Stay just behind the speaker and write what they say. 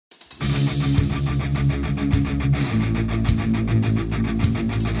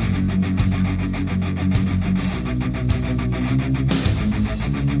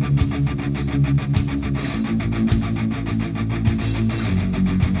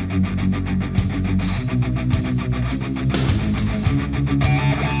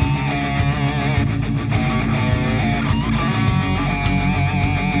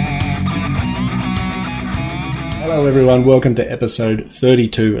everyone, welcome to episode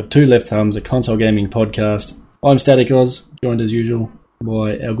 32 of Two Left Thumbs, a console gaming podcast. I'm Static Oz, joined as usual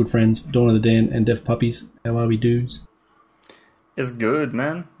by our good friends Dawn of the Den and Deaf Puppies. How are we, dudes? It's good,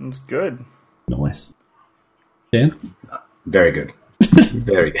 man. It's good. Nice. Dan? Very good.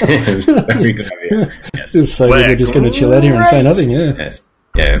 Very good. Very good idea. Yes. Just so we're just going to chill out here and say nothing, yeah. Yes.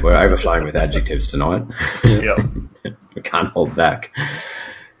 Yeah, we're overflowing with adjectives tonight. Yeah. We can't hold back.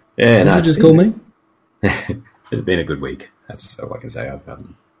 Yeah, Did you just call me? It's been a good week. That's all I can say. I've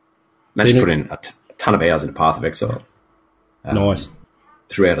managed to put in a ton of hours into Path of Exile. Nice.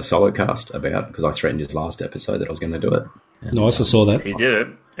 Threw out a solo cast about, because I threatened his last episode that I was going to do it. And, nice, I saw that. He did it.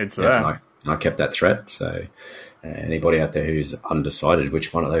 It's and I kept that threat. So anybody out there who's undecided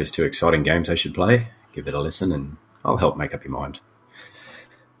which one of those two exciting games they should play, give it a listen and I'll help make up your mind.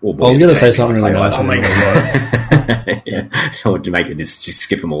 I was going to say something really nice. I'll make it yeah. Or to make it just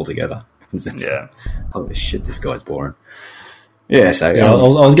skip them all together. Yeah. Holy shit, this guy's boring. Yeah, so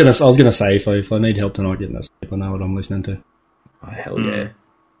I was gonna say if I need help tonight getting this, I know what I'm listening to. Oh, hell yeah.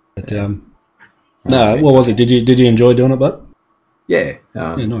 But no, what was it? Did you enjoy doing it, bud? Yeah,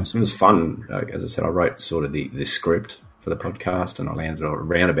 nice. It was fun. As I said, I wrote sort of the script for the podcast, and I landed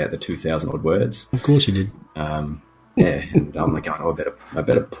around about the 2,000 odd words. Of course you did. Yeah, and I'm like, oh, I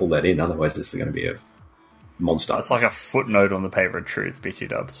better pull that in, otherwise this is going to be a monster. It's like a footnote on the paper of truth, BT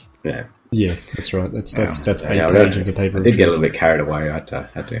dubs. Yeah. Yeah, that's right. That's a yeah, page of the paper. I did get a little bit carried away. I had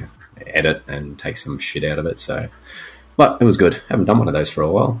to edit and take some shit out of it. So, but it was good. I haven't done one of those for a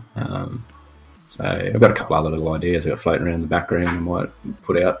while. So I've got a couple other little ideas I've got floating around in the background I might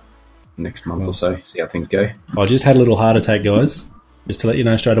put out next month or so. See how things go. I just had a little heart attack, guys. Just to let you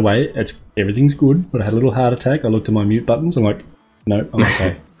know straight away, everything's good. But I had a little heart attack. I looked at my mute buttons. I'm like, no, I'm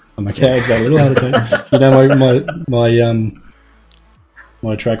okay. I'm okay. It's that little heart attack. You know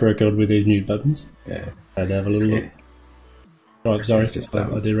my track record with these mute buttons. Yeah, I had to have a little look. Oh, sorry, it's just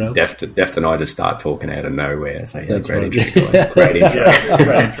I derailed. Deft and I just start talking out of nowhere. So yeah, that's great right. intro, guys. Great intro. Yeah,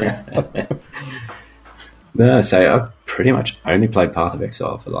 great entry. No, so I've pretty much only played Path of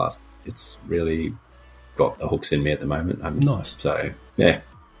Exile for the last. It's really got the hooks in me at the moment. Nice. So yeah,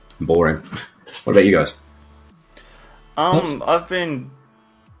 boring. What about you guys? I've been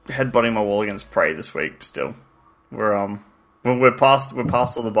headbutting my wall against Prey this week. Still, we're past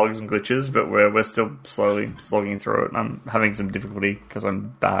all the bugs and glitches, but we're still slowly slogging through it. I'm having some difficulty because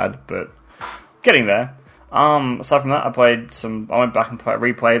I'm bad, but getting there. Aside from that, I went back and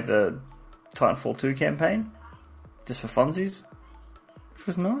replayed the Titanfall 2 campaign just for funsies, which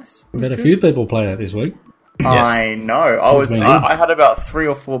was nice. We've had a few people play that this week. Yes. I know. I had about 3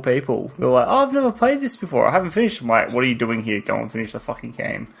 or 4 people who were like, "Oh, I've never played this before. I haven't finished." I'm like, "What are you doing here? Go and finish the fucking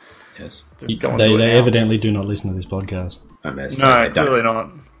game." Yes. They evidently do not listen to this podcast. No, clearly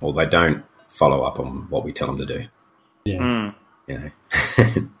not. Well, they don't follow up on what we tell them to do. Yeah. You know,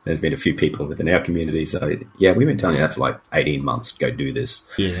 there's been a few people within our community. So yeah, we've been telling you that for like 18 months to go do this.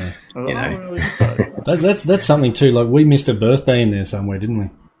 Yeah. You know, that's something too. Like we missed a birthday in there somewhere, didn't we?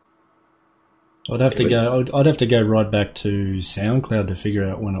 I'd have to go right back to SoundCloud to figure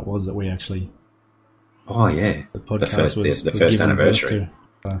out when it was that we actually. Oh yeah, the podcast was the first anniversary.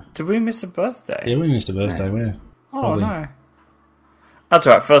 Did we miss a birthday? Yeah, we missed a birthday. Yeah. Oh Probably. no. That's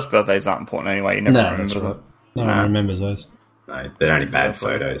right. First birthdays aren't important anyway. You never remember them. No one remembers those. No, they're only bad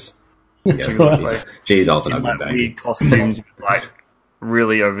photos. That's Yeah, right. Geez, I was an ugly Like baby. weird costumes with like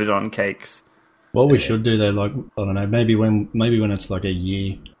really overdone cakes. What we should do though, like I don't know, maybe when it's like a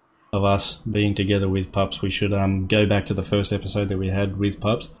year of us being together with Pups, we should go back to the first episode that we had with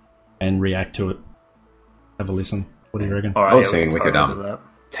Pups and react to it. Have a listen. What do you reckon? All right, I was thinking we could do that.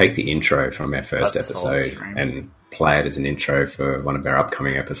 take the intro from our first That's a solid episode stream. and play it as an intro for one of our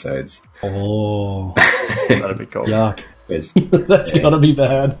upcoming episodes. Oh, That'd be cool. yuck! There's- That's gotta be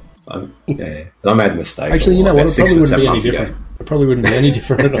bad. yeah, I made a mistake. Actually, you know what? about It probably 6 or wouldn't 7 be any months ago. different. It probably wouldn't be any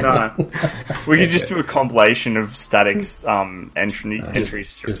different at all. No. We could just do a compilation of Static's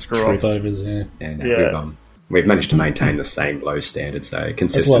entries Just screw trip ups. overs, yeah. Yeah, no, Yeah. we've managed to maintain the same low standard, so That's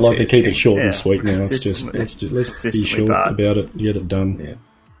consistency. why I like to keep it short Yeah. and sweet now. Let's be Consistently short bad. about it, get it done, Yeah.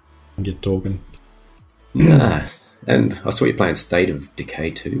 and get talking. And I saw you playing State of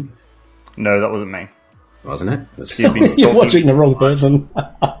Decay 2, No, that wasn't me. wasn't it? It was You've been You're stalking- watching the wrong person.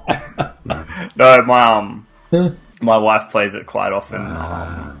 No, my wife plays it quite often.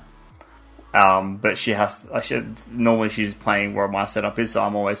 But normally she's playing where my setup is, so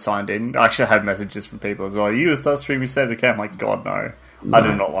I'm always signed in. I actually had messages from people as well. You gonna start streaming State of Decay? I'm like, God no. I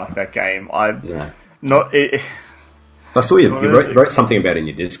do not like that game. Yeah. Not it. So I saw you wrote something about it in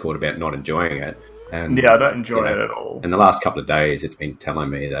your Discord about not enjoying it. And Yeah, I don't enjoy it at all. In the last couple of days, it's been telling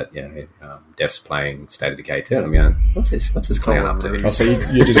me that Def's playing State of Decay 2. I'm going, what's this clown up to? Oh, so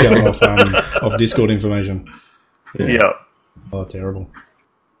you're just going off Discord information. Yeah. Oh, terrible.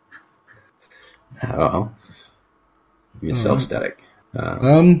 Oh, yourself, Static.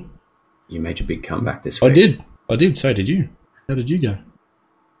 Um, You made your big comeback this week. I did. So did you. How did you go?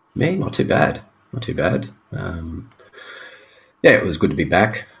 Me, not too bad. Yeah, it was good to be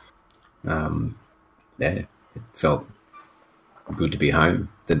back. It felt good to be home.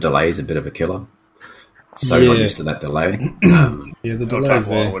 The delay's a bit of a killer. So not used to that delay. Yeah, the It'll delay's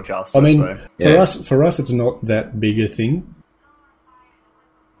take a while there. to adjust. I mean, I'd say. for us, it's not that big a thing.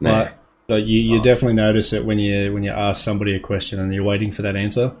 No. But you definitely notice it when you ask somebody a question and you're waiting for that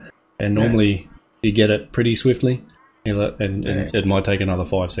answer, and normally you get it pretty swiftly. And it might take another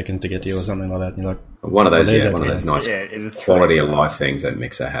 5 seconds to get to you or something like that. And you're like, one of those there's nice it's quality of life things that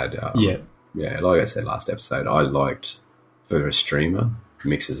Mixer had. yeah, Like I said last episode, I liked for a streamer,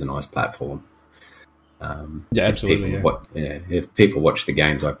 Mixer's a nice platform. yeah, absolutely. If people watch the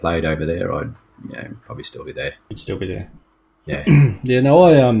games I played over there, I'd probably still be there. You'd still be there. Yeah, Yeah, no,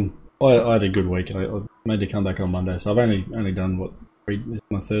 I had a good week. I made to come back on Monday, so I've only done this is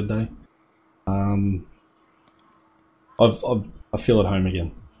my third day. I feel at home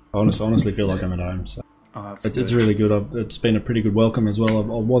again. I honestly feel like I'm at home. So it's really good. It's been a pretty good welcome as well.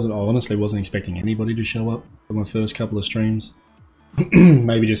 I honestly wasn't expecting anybody to show up for my first couple of streams.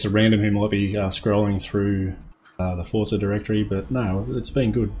 Maybe just a random who might be scrolling through the Forza directory, but no, it's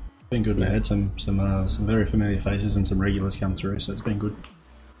been good. Been good. We had some very familiar faces and some regulars come through, so it's been good.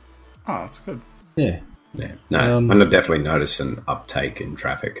 Oh, that's good. yeah. No, I've definitely noticed an uptake in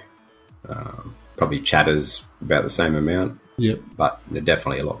traffic. Probably chatters about the same amount. Yep. But there's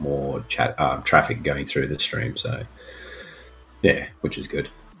definitely a lot more traffic going through the stream. So, yeah, which is good.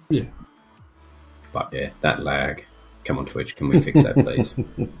 Yeah. But yeah, that lag. Come on, Twitch, can we fix that, please?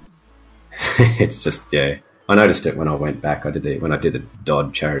 It's just I noticed it when I went back. When I did the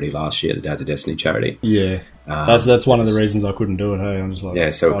Dodd charity last year, the Dads of Destiny charity. Yeah. That's one of the reasons I couldn't do it. Hey, I'm just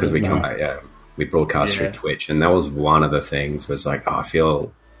like so because we come back, we broadcast through Twitch, and that was one of the things. Was like, I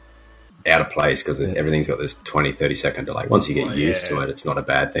feel out of place because everything's got this 20-30 second delay. Once you get used to it, it's not a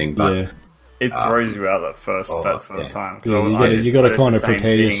bad thing. But it throws you out that first time. You got to kind of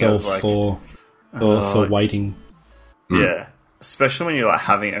prepare yourself for waiting. Yeah, especially when you're like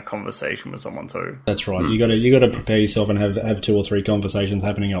having a conversation with someone too. That's right. You got to prepare yourself and have 2 or 3 conversations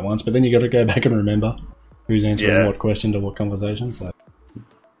happening at once. But then you got to go back and remember who's answering what question to what conversation. So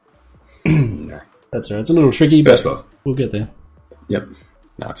that's right. It's a little tricky, but we'll get there. Yep.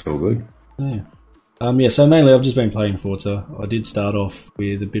 That's all good. Yeah. So mainly I've just been playing Forza. I did start off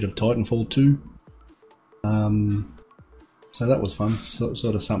with a bit of Titanfall 2. So that was fun.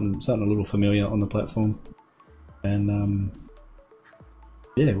 Sort of something a little familiar on the platform. And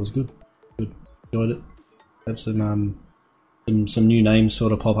it was good. Enjoyed it. Have some new names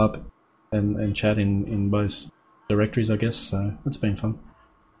sort of pop up and chat in both directories, I guess. So it's been fun.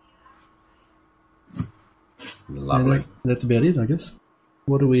 Lovely. That's about it, I guess.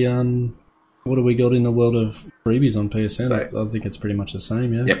 What do we got in the world of freebies on PSN? So, I think it's pretty much the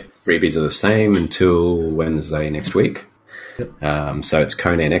same, yeah? Yep, freebies are the same until Wednesday next week. Yep. So it's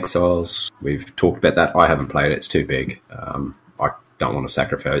Conan Exiles. We've talked about that. I haven't played it. It's too big. I don't want to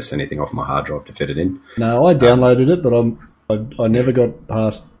sacrifice anything off my hard drive to fit it in. No, I downloaded it, but I never got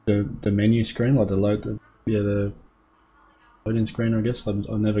past the menu screen, like the loading screen, I guess. I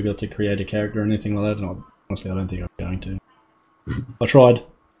never got to create a character or anything like that, and honestly, I don't think I'm going to. I tried.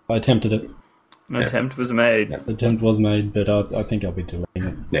 I attempted it. An attempt was made. The attempt was made, but I think I'll be delaying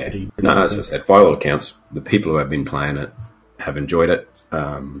it. Yeah. No, as I said, by all accounts, the people who have been playing it have enjoyed it.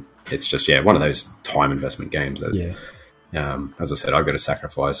 It's just, one of those time investment games that, as I said, I've got to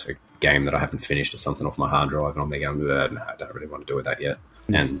sacrifice a game that I haven't finished or something off my hard drive, and I'm going, no, I don't really want to do with that yet.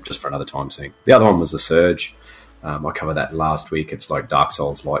 And just for another time thing. The other one was The Surge. I covered that last week. It's like Dark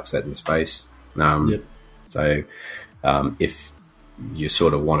Souls light set in space. So if you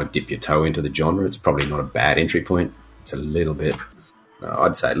sort of want to dip your toe into the genre, it's probably not a bad entry point. It's a little bit,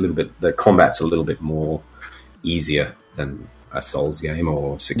 I'd say the combat's a little bit more easier than a Souls game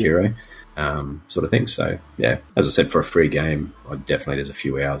or Sekiro sort of thing. So, as I said, for a free game, there's a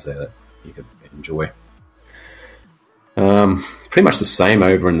few hours there that you could enjoy. Pretty much the same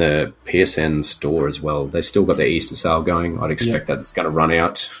over in the PSN store as well. They still got their Easter sale going. I'd expect that it's going to run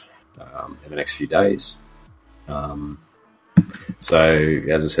out in the next few days. So,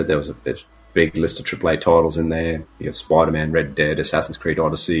 as I said, there was a big list of AAA titles in there. You got Spider-Man, Red Dead, Assassin's Creed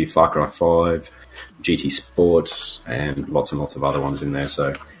Odyssey, Far Cry 5, GT Sport, and lots of other ones in there.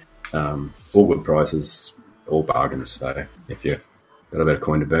 So, All good prices, all bargains. So if you've got a bit of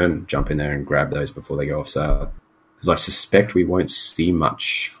coin to burn, jump in there and grab those before they go off sale. Because I suspect we won't see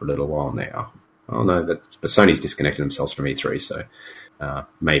much for a little while now. Oh no, but Sony's disconnected themselves from E3, so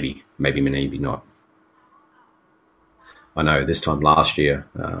maybe not. I know this time last year,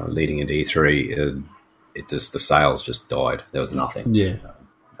 leading into E3, the sales just died. There was nothing. Yeah,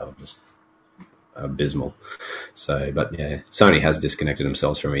 that was just abysmal. So, but yeah, Sony has disconnected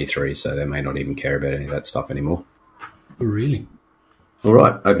themselves from E3, so they may not even care about any of that stuff anymore. Really? All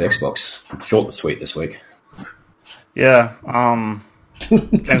right, over to Xbox. Short and sweet this week. Yeah,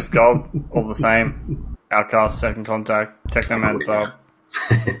 James Gold, all the same. Outcast, Second Contact, Technomancer sub.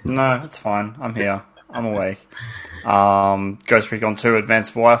 No, it's fine. I'm here. I'm awake. Ghost Recon 2,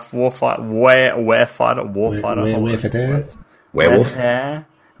 Advanced Warfighter. Werewolf.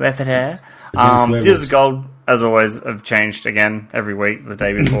 Tears of Gold, as always, have changed again every week, the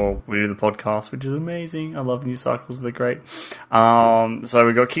day before we do the podcast, which is amazing. I love news cycles, they're great. So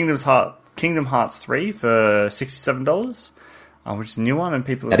we got Kingdom Hearts 3 for $67, which is a new one, and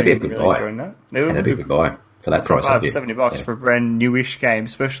people have been really enjoying that. That'd be a good buy for that price. $70 for a brand newish game,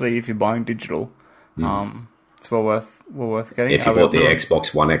 especially if you're buying digital. It's well worth getting. If you bought the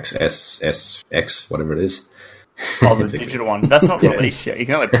Xbox One X, whatever it is. Oh, the digital one. That's not released yet. You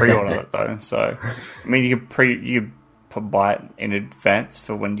can only pre-order it though. So, I mean, you could buy it in advance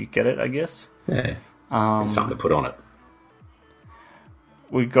for when you get it, I guess. Yeah. Something to put on it.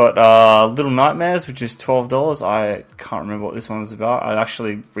 We got Little Nightmares, which is $12. I can't remember what this one was about. I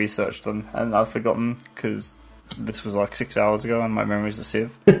actually researched them and I've forgotten because this was like 6 hours ago and my memory's a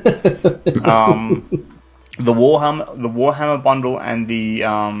sieve. The Warhammer bundle and the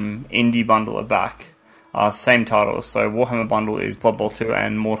indie bundle are back. Same titles. So Warhammer bundle is Blood Bowl 2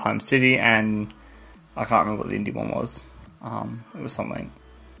 and Mordheim City, and I can't remember what the indie one was. It was something.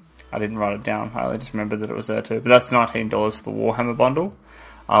 I didn't write it down. I just remembered that it was there too. But that's $19 for the Warhammer bundle.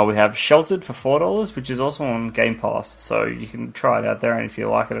 We have Sheltered for $4, which is also on Game Pass. So you can try it out there, and if you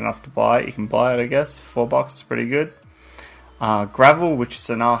like it enough to buy it, you can buy it, I guess. $4 is pretty good. Gravel, which is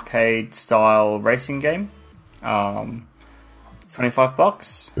an arcade-style racing game.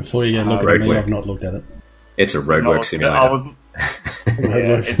 $25. Before you go look at me, I've not looked at it. It's a roadwork simulator.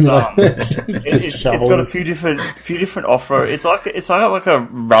 It's got a few different off-road. It's like a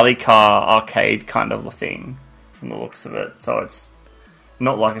rally car arcade kind of a thing from the looks of it. So it's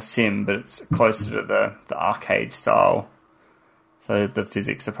not like a sim, but it's closer to the arcade style. So the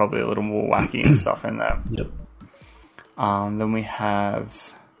physics are probably a little more wacky and stuff in there. Yep. Then we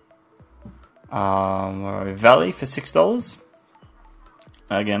have Valley for $6.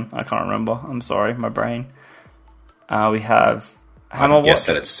 Again, I can't remember. I'm sorry, my brain. We have Hammer Watch. I guess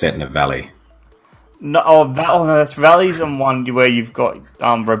that it's set in a valley. No, that's Valley's on one where you've got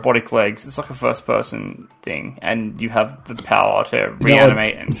robotic legs. It's like a first-person thing, and you have the power to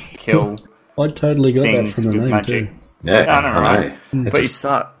reanimate and kill. I totally got that from the name magic. too. Yeah, I know, right? But you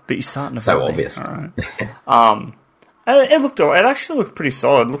start in a so valley. obvious. All right. It actually looked pretty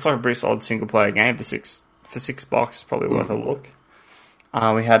solid. It looked like a pretty solid single-player game for $6. Probably worth a look.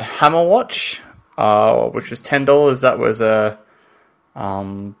 We had Hammer Watch, which was $10. That was a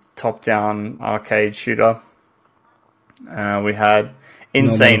top-down arcade shooter. We had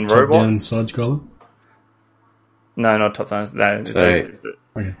Insane Robots. Side-scroller? No, not top-down.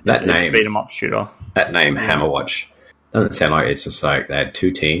 That name, beat-em-up shooter. That name, Hammerwatch, doesn't sound like it's just like they had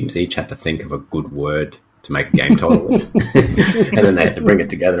two teams. Each had to think of a good word to make a game title with. And then they had to bring it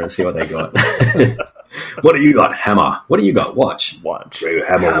together and see what they got. What do you got, Hammer? What do you got, Watch?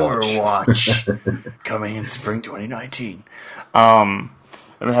 Hammer Watch. Coming in spring 2019. And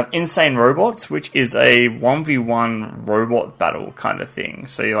we have Insane Robots, which is a 1v1 robot battle kind of thing.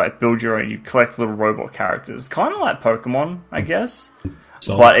 So you like build your own, you collect little robot characters. Kind of like Pokemon, I guess.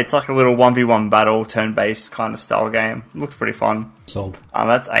 But it's like a little 1v1 battle, turn-based kind of style game. It looks pretty fun. Sold.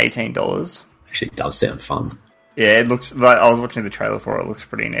 That's $18. Actually, it does sound fun. Yeah, it looks like I was watching the trailer for it. It looks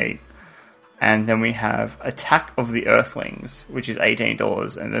pretty neat. And then we have Attack of the Earthlings, which is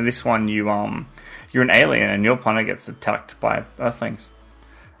 $18. And then this one, you're an alien and your planet gets attacked by Earthlings,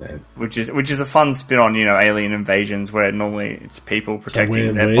 which is a fun spin on alien invasions where normally it's people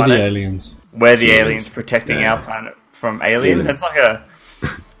protecting their planet. The aliens. We're the aliens protecting our planet from aliens. It's like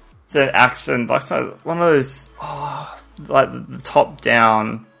it's an action, like one of those like the top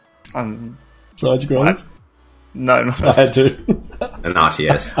down. Side scrollers? No, not I had to. An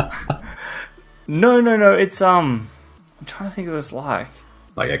RTS. No. It's I'm trying to think of what it's like.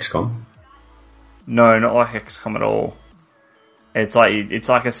 Like XCOM? No, not like XCOM at all. It's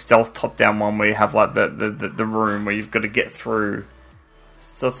like a stealth top down one where you have like the room where you've got to get through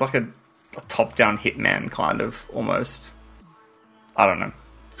So it's like a top-down Hitman kind of almost. I don't know.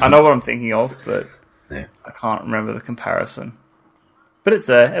 I know what I'm thinking of, but Yeah. I can't remember the comparison. But it's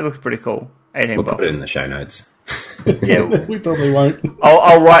there. It looks pretty cool. 18 We'll bucks. put it in the show notes. Yeah, We probably won't.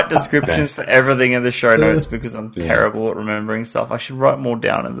 I'll write descriptions for everything in the show notes because I'm terrible at remembering stuff. I should write more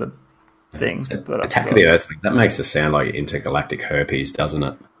down in the thing. But Attack of the Earthlings. That makes us sound like intergalactic herpes, doesn't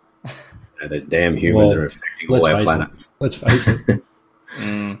it? Those damn humans are affecting all our planets. Let's face it.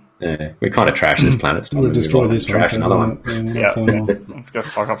 Yeah, we kind of trash this planet. We'll destroy this one. Trash another one. Yeah, let's go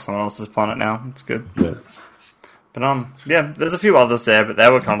fuck up someone else's planet now. It's good. Yeah. But yeah, there's a few others there, but they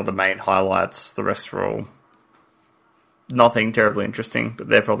were kind of the main highlights. The rest were all nothing terribly interesting, but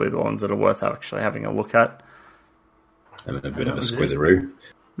they're probably the ones that are worth actually having a look at. Having a bit of a squizzaroo.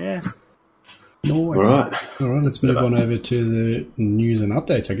 Yeah. All right. Let's move on over to the news and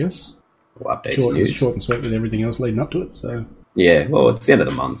updates, I guess. Well, updates and news. Short and sweet with everything else leading up to it. So Yeah, well, it's the end of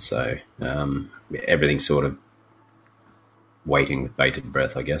the month, so everything's sort of waiting with bated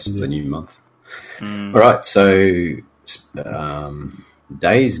breath, I guess, for the new month. All right, so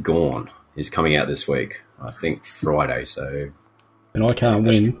Days Gone is coming out this week. I think Friday, so... And I can't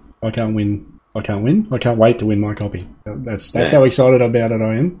win. I can't wait to win my copy. That's how excited about it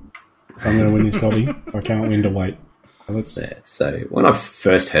I am. I'm going to win this copy. I can't win to wait. So when I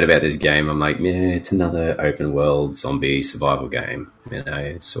first heard about this game, I'm like, yeah, it's another open world zombie survival game. You know,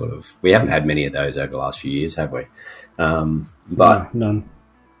 it's sort of... We haven't had many of those over the last few years, have we? But no, none.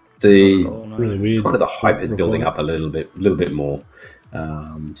 Really weird. Kind of the hype is building up a little bit more.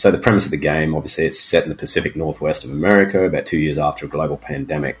 So the premise of the game, obviously, it's set in the Pacific Northwest of America, about 2 years after a global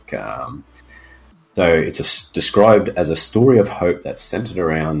pandemic. So it's described as a story of hope that's centered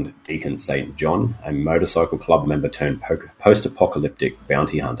around Deacon St. John, a motorcycle club member turned post-apocalyptic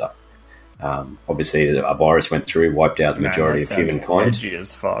bounty hunter. Obviously, a virus went through, wiped out the majority of humankind. Edgy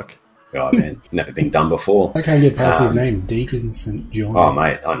as fuck. Oh, man, never been done before. I can't get past his name, Deacon St. John. Oh,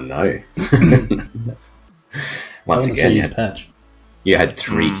 mate, I know. Once again, you had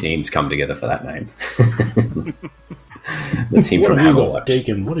three teams come together for that name. The team from Hammerwatch.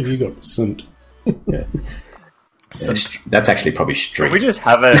 Deacon, what have you got, St.? Yeah. That's actually probably Street. Can we just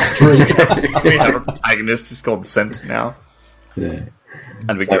have a Street? We have a protagonist just called Scent now. Yeah.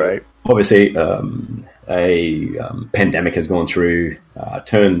 That'd be great. Obviously, a pandemic has gone through,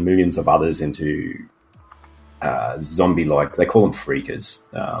 turned millions of others into zombie-like. They call them freakers.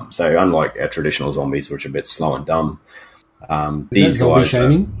 So unlike our traditional zombies, which are a bit slow and dumb, these guys...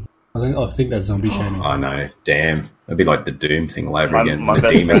 Shaming? I think that's zombie shaming. I know. Damn. It'd be like the Doom thing all over again. My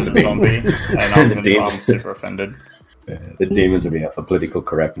best friend's a zombie, and I'm super offended. The demons will be out for political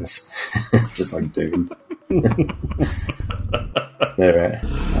correctness, just like Doom. Right.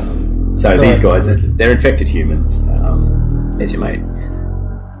 So these guys, they're infected humans. There's your mate.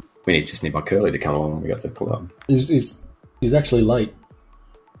 We just need my Curly to come along. We got to pull up. He's actually late.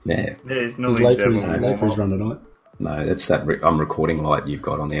 Yeah. He's late for his run tonight. No, that's that I'm recording light you've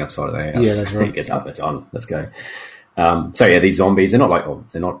got on the outside of the house. Yeah, that's right. He gets up, it's on. Let's go. So yeah, these zombies, they're called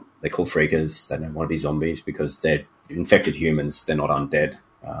freakers. They don't want to be zombies because they're infected humans. They're not undead.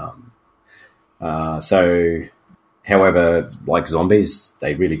 However, like zombies,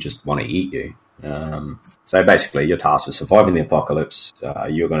 they really just want to eat you. So basically, you're tasked with surviving the apocalypse.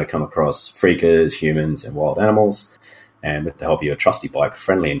 You're going to come across freakers, humans, and wild animals, and with the help of your trusty bike,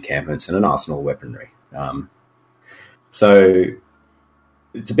 friendly encampments, and an arsenal of weaponry. So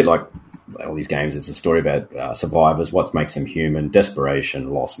it's a bit like all these games. It's a story about survivors, what makes them human,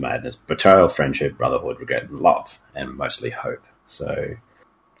 desperation, loss, madness, betrayal, friendship, brotherhood, regret, and love, and mostly hope. So,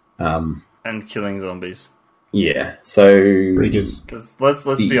 and killing zombies. Yeah. So freakers. Because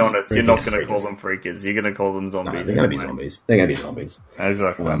let's be honest, you're not going to call them freakers. You're going to call them zombies. No, they're going to be zombies. They're going to be zombies.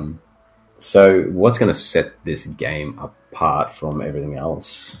 Exactly. So what's going to set this game apart from everything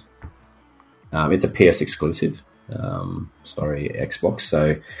else? It's a PS exclusive. Xbox.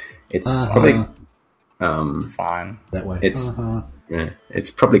 So it's probably fine that way. It's it's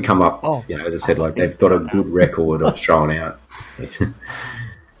probably come up. As I said, like they've got a good record of throwing out.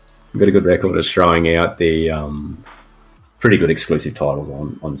 Got a good record of throwing out the pretty good exclusive titles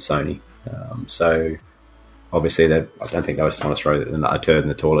on Sony. So obviously, I don't think they were trying to throw a turd in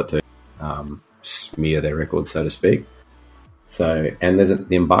the toilet to smear their record, so to speak. So, and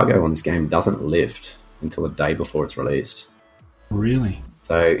the embargo on this game doesn't lift until a day before it's released. Really?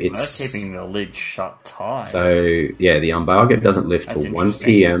 So it's... They're keeping the lid shut tight. So, yeah, the embargo doesn't lift till 1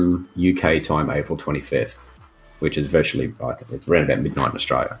 p.m. UK time, April 25th, which is virtually, I think, it's around about midnight in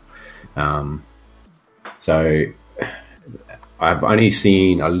Australia. So I've only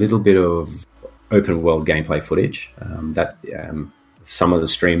seen a little bit of open world gameplay footage. some of the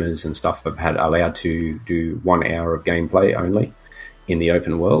streamers and stuff have had allowed to do 1 hour of gameplay only in the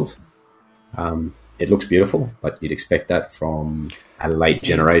open world. It looks beautiful, but you'd expect that from a late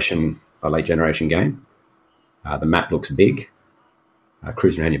generation game. The map looks big.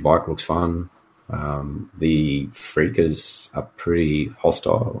 Cruising around your bike looks fun. The freakers are pretty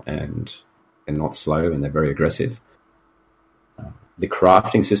hostile and not slow, and they're very aggressive. The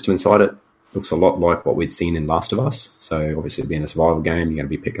crafting system inside it looks a lot like what we'd seen in Last of Us. So obviously being a survival game, you're going to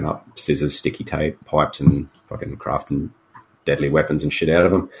be picking up scissors, sticky tape, pipes, and fucking crafting deadly weapons and shit out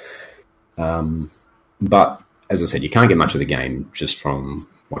of them. But as I said, you can't get much of the game just from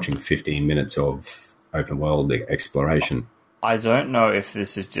watching 15 minutes of open world exploration. I don't know if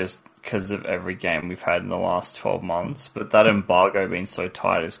this is just because of every game we've had in the last 12 months, but that embargo being so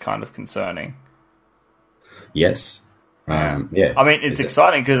tight is kind of concerning. Yes. Yeah. I mean, it's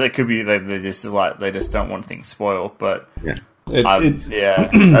exciting because it could be they just don't want things spoiled, but yeah. I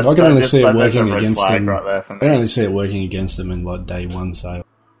can only see it working against them. Right there for me. I can only see it working against them in like day one sale.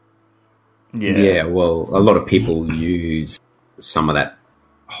 Yeah, well, a lot of people use some of that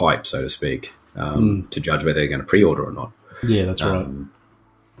hype, so to speak, to judge whether they're going to pre-order or not. Yeah, that's right.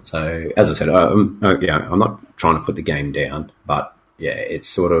 So, as I said, I'm not trying to put the game down, but yeah,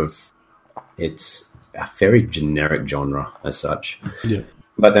 it's a very generic genre as such. Yeah.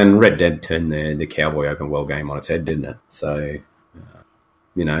 But then Red Dead turned the cowboy open world game on its head, didn't it? So,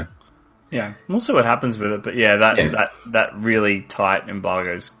 Yeah, we'll see what happens with it. But yeah, that really tight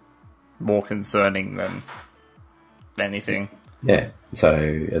embargo is more concerning than anything. Yeah. So,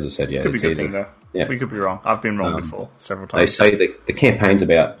 as I said, yeah, could be a good thing though. Yeah. We could be wrong. I've been wrong before several times. They say that the campaign's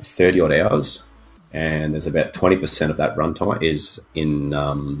about 30 odd hours, and there's about 20% of that runtime is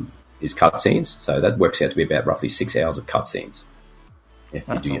cutscenes. So that works out to be about roughly 6 hours of cutscenes.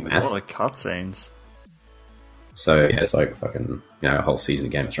 That's a lot of cutscenes. So yeah, it's like fucking a whole season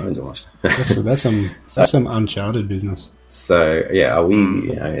of Game of Thrones almost. that's some Uncharted business. So yeah, are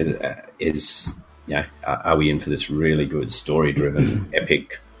we? Are we in for this really good story-driven,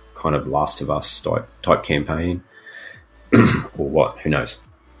 epic kind of Last of Us type campaign, or what? Who knows?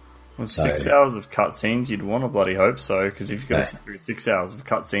 With 6 hours of cutscenes, you'd want to bloody hope so, because if you've got to sit through 6 hours of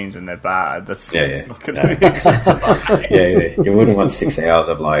cutscenes and they're bad, that's not going to be yeah. You wouldn't want 6 hours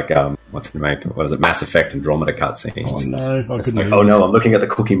of like what is it, Mass Effect Andromeda cutscenes. Oh no, I couldn't. Oh no, I'm looking at the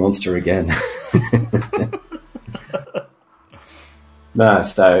Cookie Monster again. No,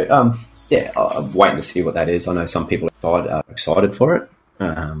 so I'm waiting to see what that is. I know some people are excited for it.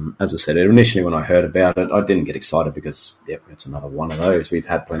 As I said, initially when I heard about it, I didn't get excited because it's another one of those. We've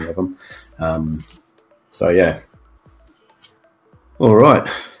had plenty of them. So yeah. All right.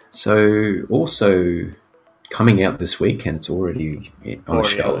 So also coming out this week, and it's already on the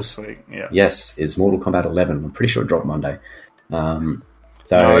shelves. This week, yeah. Yes, is Mortal Kombat 11. I'm pretty sure it dropped Monday.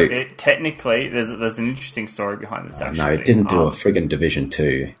 Technically, there's an interesting story behind this. Actually, no, it didn't do a friggin' Division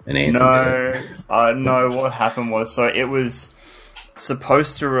 2. An Anthem. No. What happened was, so it was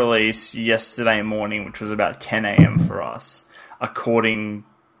supposed to release yesterday morning, which was about 10 a.m. for us, according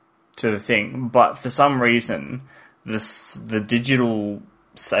to the thing. But for some reason, the digital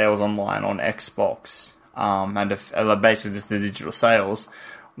sales online on Xbox, and basically just the digital sales,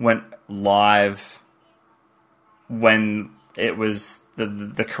 went live when it was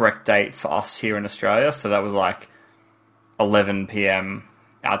the correct date for us here in Australia. So that was like 11 p.m.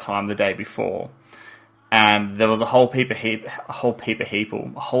 our time the day before. And there was a whole heap of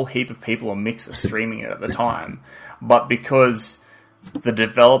people on Mixer streaming it at the time. But because the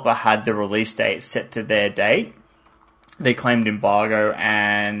developer had the release date set to their date, they claimed embargo,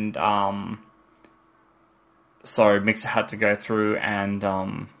 and so Mixer had to go through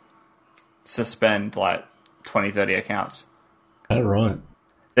and suspend like 20, 30 accounts. That's right.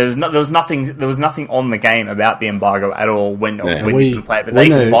 There was nothing on the game about the embargo at all when you can play it, but they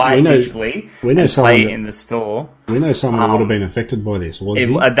can buy it digitally and play it in the store. We know someone who would have been affected by this, wasn't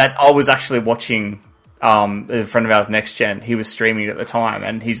he? I was actually watching a friend of ours, Next Gen. He was streaming it at the time,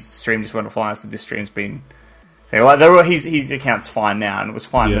 and his stream just went offline. So this stream's been... his account's fine now, and it was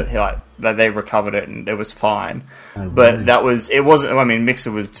fine that they recovered it, and it was fine. But it wasn't. I mean,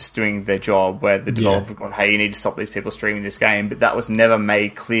 Mixer was just doing their job, where the developer going, "Hey, you need to stop these people streaming this game." But that was never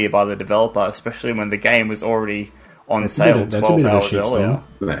made clear by the developer, especially when the game was already on sale 12 hours earlier.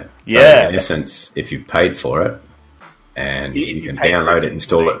 Yeah. In essence, if you paid for it and you can download it,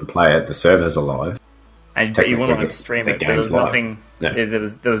 install it, and play it, the servers are live. And you want to stream it. There was nothing. No.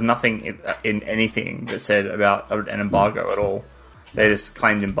 There was nothing in anything that said about an embargo at all. They just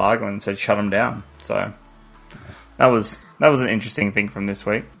claimed embargo and said shut them down. So that was an interesting thing from this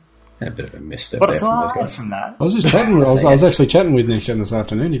week. A bit of a missed But there it's from those not guys. from that. I was just chatting. I was actually chatting with Next Gen this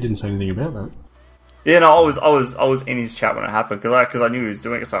afternoon. He didn't say anything about that. Yeah, no, I was in his chat when it happened because I knew he was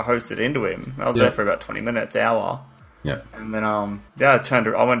doing it, so I hosted into him. I was Yeah. there for about 20 minutes, hour, Yeah. and then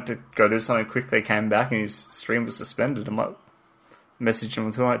I went to go do something quickly, came back, and his stream was suspended. I'm like, messaged him,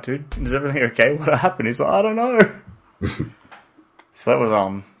 like, dude, is everything okay? What happened? He's like, I don't know. So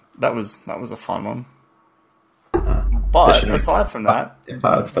that was a fun one. But aside from that,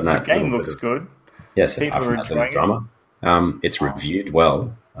 Apart from the that, game little looks bit good. Yes, People apart from are that little enjoying drama, it's reviewed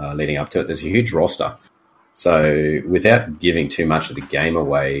well leading up to it. There's a huge roster. So without giving too much of the game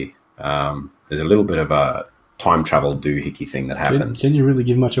away, there's a little bit of a time travel doohickey thing that happens. Can you really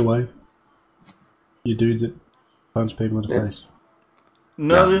give much away? You dudes that punch people in the face.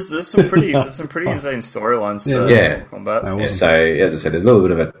 No, there's some pretty insane storylines to Yeah. combat. No. Yeah, so as I said, there's a little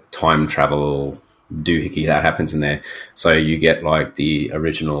bit of a time travel doohickey that happens in there. So you get like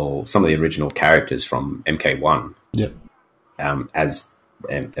some of the original characters from MK1 Yep. as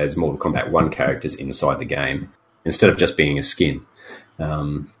Mortal Kombat 1 characters inside the game, instead of just being a skin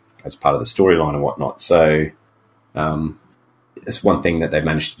as part of the storyline and whatnot. So that's one thing that they've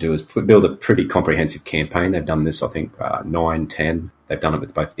managed to do is build a pretty comprehensive campaign. They've done this, I think, 9, 10. They've done it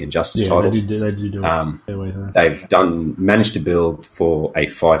with both the Injustice titles. They do it. Their way there. They've managed to build for a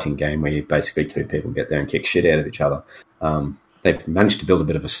fighting game where you basically two people get there and kick shit out of each other. They've managed to build a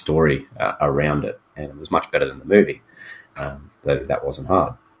bit of a story around it, and it was much better than the movie. That wasn't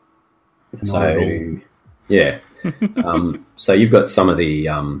hard. So, yeah. So you've got some of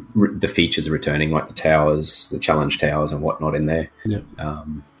the features returning, like the towers, the challenge towers and whatnot in there. Yep.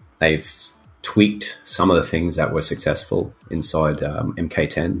 They've tweaked some of the things that were successful inside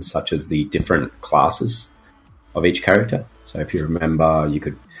MK10, such as the different classes of each character. So if you remember, you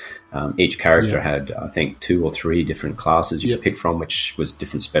could each character had, I think, 2 or 3 different classes you could pick from, which was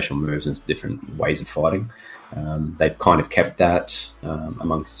different special moves and different ways of fighting. They've kind of kept that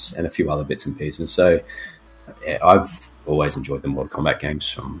amongst and a few other bits and pieces. So I've always enjoyed the Mortal Kombat games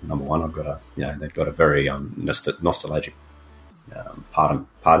from number one. I've got they've got a very nostalgic part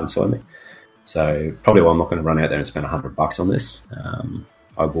inside me. So probably I'm not going to run out there and spend $100 on this.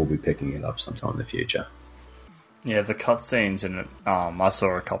 I will be picking it up sometime in the future. Yeah, the cutscenes in it. I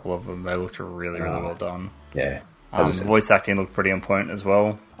saw a couple of them. They looked really well done. Yeah, the voice acting looked pretty on point as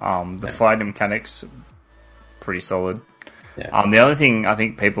well. The fighting mechanics pretty solid. Yeah. The only thing I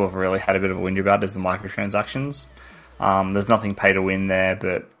think people have really had a bit of a whinge about is the microtransactions. There's nothing pay to win there,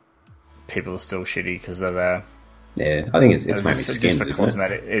 but people are still shitty because they're there. Yeah, I think it's mainly just skins, for isn't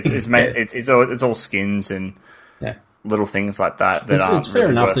cosmetic. it? It's all skins and little things like that. It's fair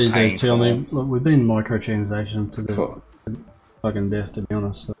really enough worth these days paying too. for. I mean, look, we've been microtransactions to the fucking death, to be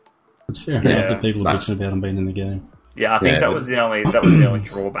honest. So it's fair enough that people are bitching about them being in the game. Yeah, I think that was the only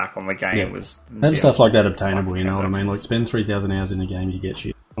drawback on the game was have stuff like that obtainable. You know what I mean? Like spend 3,000 hours in a game, you get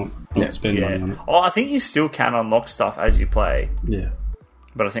shit. Don't spend money on it. Oh, I think you still can unlock stuff as you play. Yeah,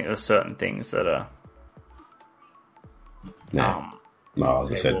 but I think there's certain things that are. Well,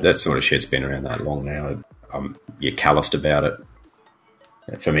 as I said, that sort of shit's been around that long now. You're calloused about it.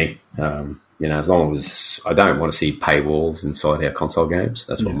 For me, as long as I don't want to see paywalls inside our console games.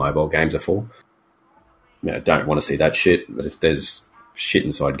 That's what mobile games are for. Don't want to see that shit. But if there's shit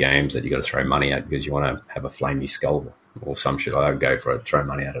inside games that you got to throw money at because you want to have a flamey skull or some shit, I don't go for it. Throw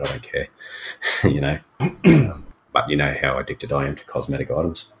money at it. I don't care. But you know how addicted I am to cosmetic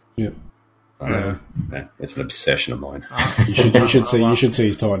items. Yeah. It's an obsession of mine. You should see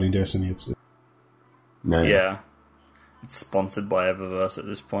his title in Destiny. It's Yeah. It's sponsored by Eververse at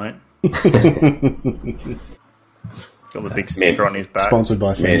this point. It's got the big sticker on his back. Sponsored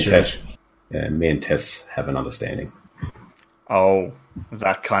by Fenchurch. Me and Tess have an understanding. Oh,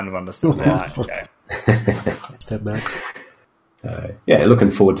 that kind of understanding. Right, okay. Step back. Looking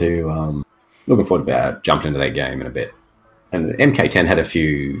forward to jumping into that game in a bit. And MK10 had a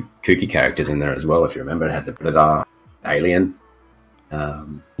few kooky characters in there as well. If you remember, it had the Predator, Alien.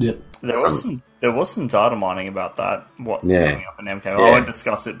 There was some data mining about that. What's coming up in MK? I won't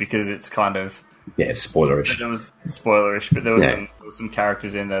discuss it because it's kind of spoilerish. It was spoilerish, but there was some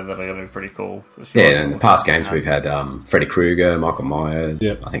characters in there that are going to be pretty cool. Yeah, and in the past games we've had Freddy Krueger, Michael Myers.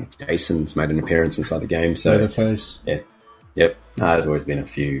 Yep. I think Jason's made an appearance inside the game. So Leatherface. Yep. There's always been a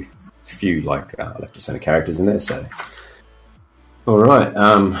few left to center characters in there. So, all right.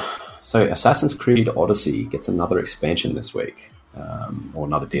 So Assassin's Creed Odyssey gets another expansion this week, or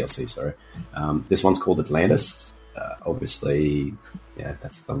another DLC. Sorry. This one's called Atlantis. Obviously,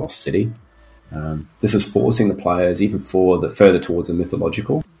 that's the lost city. This is forcing the players even further towards the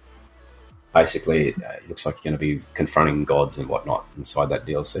mythological. Basically, it looks like you're going to be confronting gods and whatnot inside that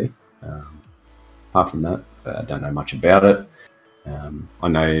DLC. Apart from that, I don't know much about it. I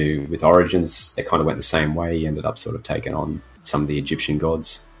know with Origins, they kind of went the same way. He ended up sort of taking on some of the Egyptian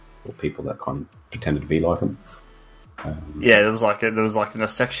gods, or people that kind of pretended to be like him. Yeah, there was like in a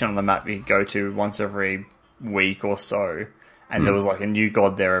section on the map you could go to once every week or so, and there was like a new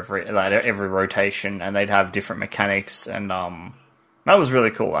god there every rotation, and they'd have different mechanics, and that was really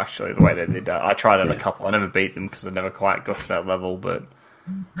cool actually the way they did that. I tried it a couple. I never beat them because I never quite got to that level, but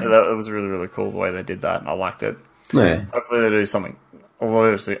it was really, really cool the way they did that, and I liked it. Yeah. Hopefully they do something.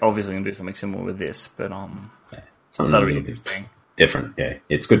 Obviously going to do something similar with this, but Something that'll a be little bit interesting. different. Yeah,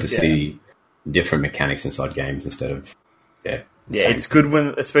 it's good to see different mechanics inside games instead of Yeah, it's good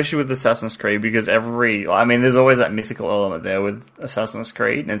especially with Assassin's Creed, because there's always that mythical element there with Assassin's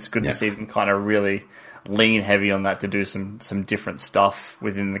Creed, and it's good to see them kind of really lean heavy on that to do some different stuff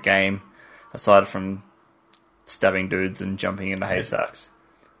within the game, aside from stabbing dudes and jumping into haystacks.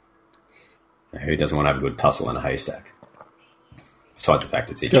 Who doesn't want to have a good tussle in a haystack? Besides the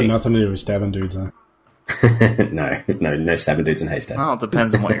fact it's got itchy. nothing to do with stabbing dudes, though. no stabbing dudes in haystack. Well, it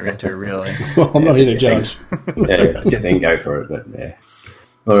depends on what you're into, really. Well, I'm not here to judge. That's your thing, go for it. But yeah.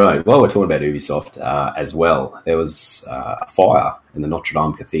 All right, while we're talking about Ubisoft as well, there was a fire in the Notre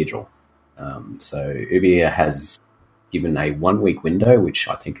Dame Cathedral. So Ubi has given a 1-week window, which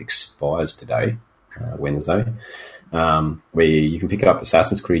I think expires today, Wednesday, where you can pick up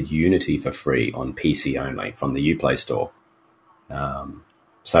Assassin's Creed Unity for free on PC only from the Uplay store.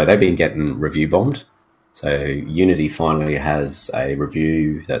 So they've been getting review bombed. So Unity finally has a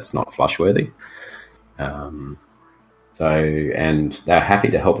review that's not flush-worthy. And they're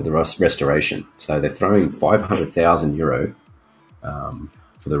happy to help with the restoration. So they're throwing €500,000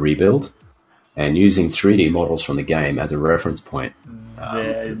 for the rebuild, and using 3D models from the game as a reference point for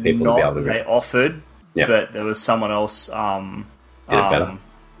the people to be able to. They offered, but there was someone else did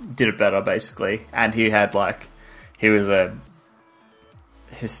it better, basically, and he was a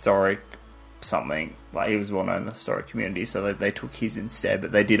historic something, like he was well known in the historic community, so they took his instead,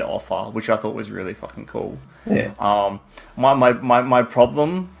 but they did offer, which I thought was really fucking cool. Yeah. My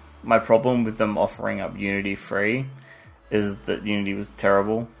problem with them offering up Unity free is that Unity was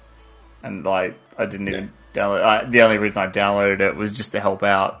terrible, and I didn't even download. The only reason I downloaded it was just to help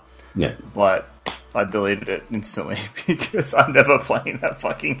out. Yeah. But I deleted it instantly because I'm never playing that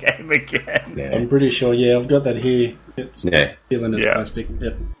fucking game again. Yeah. I'm pretty sure. Yeah, I've got that here. It's still in its plastic.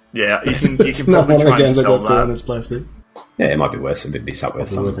 Yep. Yeah, you can It's not probably one of the try and games that sell got still in that. its plastic. Yeah, it might be worth a couple of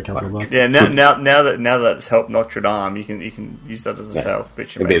bucks. Yeah, now that it's helped Notre Dame, you can use that as a sales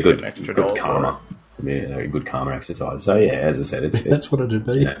pitch and It'd be make a an extra good dollar. karma. Yeah, a good karma exercise. So yeah, as I said, it's That's what it'd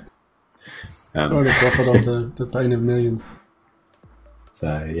be. Yeah. Trying to profit off the pain of millions.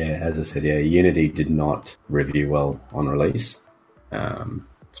 So yeah, as I said, Unity did not review well on release.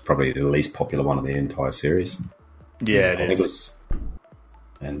 It's probably the least popular one of the entire series. Yeah, I think it was.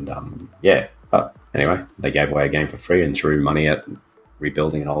 And but anyway, they gave away a game for free and threw money at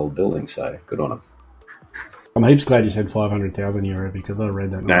rebuilding an old building. So good on them. I'm heaps glad you said €500,000 because I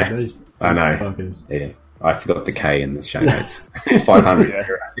read that. No, These I know. fuckers. Yeah, I forgot the K in the show notes.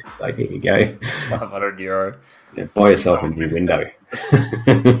 €500. Like here you go. €500. Yeah, buy yourself a new window.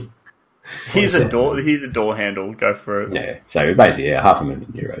 Here's a door handle. Go for it. Yeah, so basically,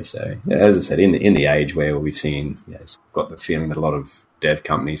 €500,000. So yeah, as I said, in the age where we've seen, got the feeling that a lot of dev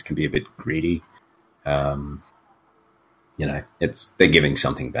companies can be a bit greedy. They're giving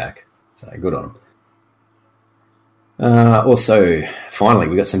something back. So good on them. Also, finally,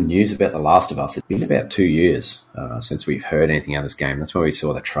 we got some news about The Last of Us. It's been about 2 years since we've heard anything out of this game. That's when we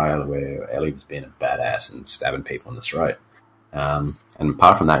saw the trailer where Ellie was being a badass and stabbing people in the throat. And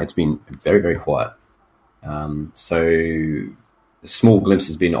apart from that, it's been very, very quiet. So a small glimpse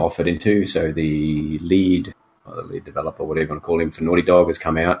has been offered into. So the lead developer, whatever you want to call him, for Naughty Dog has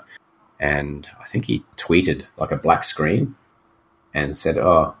come out, and I think he tweeted like a black screen and said,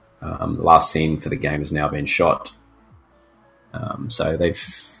 the last scene for the game has now been shot. So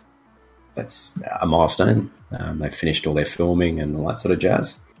that's a milestone. They've finished all their filming and all that sort of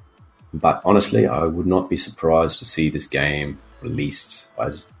jazz. But honestly, I would not be surprised to see this game released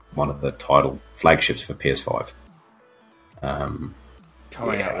as one of the title flagships for PS5.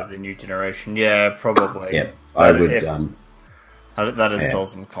 Coming out with the new generation. Yeah, probably. Yeah, I would. That'd sell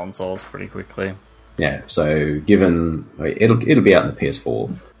some consoles pretty quickly. Yeah, so given it'll be out in the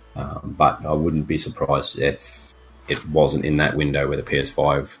PS4, but I wouldn't be surprised if it wasn't in that window where the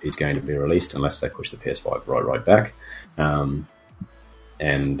PS5 is going to be released, unless they push the PS5 right back. As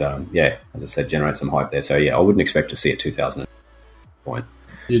I said, generate some hype there. So yeah, I wouldn't expect to see it 2000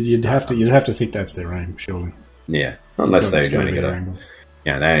 You'd have to think that's their aim, surely. Yeah, unless they're going to get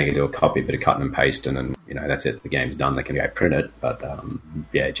you know, they only can do a copy, bit of cutting and pasting, and you know that's it. The game's done. They can go print it, but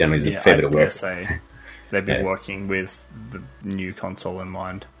yeah, generally there's a fair bit of work. Say they've been working with the new console in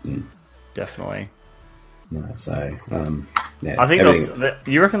mind. Definitely. No, so yeah, I think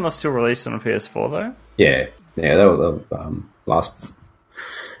you reckon they'll still release it on PS4 though? Yeah, they'll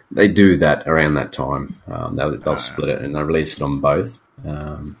they do that around that time. They'll split it and they release it on both.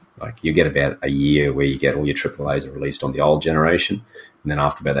 Like you get about a year where you get all your AAAs are released on the old generation, and then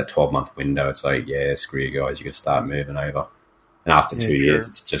after about that 12-month window, it's like, yeah, screw you guys, you got to start moving over. And after 2 years,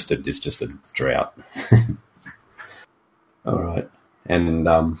 it's just a drought. All right, and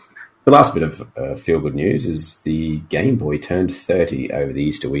the last bit of feel-good news is the Game Boy turned 30 over the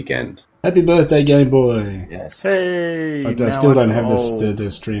Easter weekend. Happy birthday, Game Boy! Yes. Hey! I still don't have the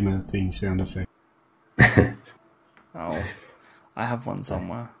streamer thing sound effect. Oh, I have one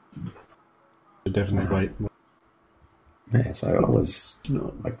somewhere. Definitely wait. Yeah, so I was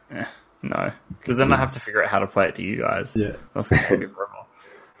like... No, because then I have to figure out how to play it to you guys. Yeah. That's going to take it forever.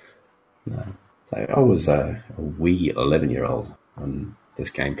 No. So I was a wee 11-year-old when this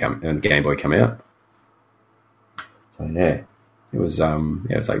game when the Game Boy came out. So yeah, it was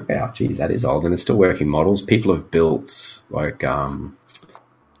like, wow, geez, that is old, and it's still working models. People have built like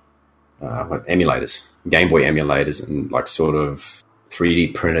emulators, Game Boy emulators, and like sort of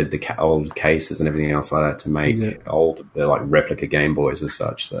 3D printed the old cases and everything else like that to make they're like replica Game Boys as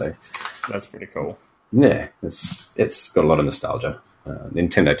such. So that's pretty cool. Yeah, it's got a lot of nostalgia.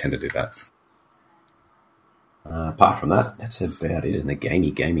 Nintendo tend to do that. Apart from that, that's about it in the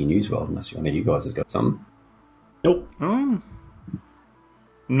gamey news world. Unless one of you guys has got something. Nope.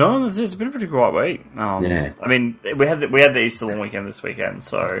 No, it's been a pretty quiet week. Yeah. I mean, we had the Easter long weekend this weekend,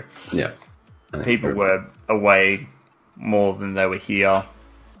 so yeah, people were away more than they were here.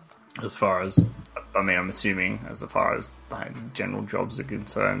 As far as, I mean, I'm assuming as far as general jobs are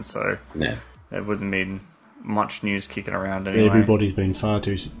concerned. So yeah, there wouldn't been much news kicking around anyway. Everybody's been far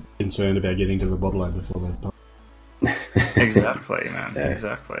too concerned about getting to the bottle before they. Exactly, man. Yeah.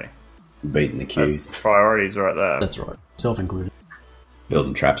 Exactly. Beating the queues. That's priorities right there. That's right. Self-included.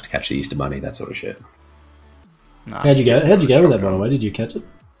 Building traps to catch the Easter Bunny, that sort of shit. Nah, How'd you go with that, by the way? Did you catch it?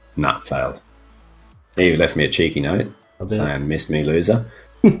 Nah, failed. He left me a cheeky note saying, "Miss me, loser,"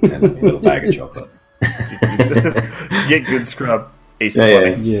 and a little bag of chocolate. Get good scrub, Easter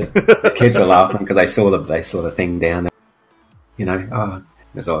Bunny. Yeah. The kids were laughing because they saw the thing down there. You know,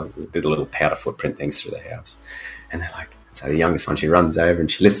 there's all did a little powder footprint things through the house, and they're like, so the youngest one, she runs over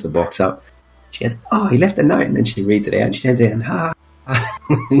and she lifts the box up. She goes, "Oh, he left a note," and then she reads it out and she turns around,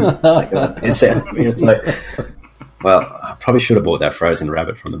 take a piss out of me. It's like, well, I probably should have bought that frozen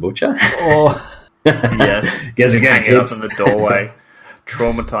rabbit from the butcher. Oh, yes. Guess again, hang it up in the doorway.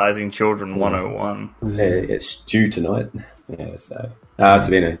 Traumatizing children 101. Yeah, it's due tonight. Yeah, so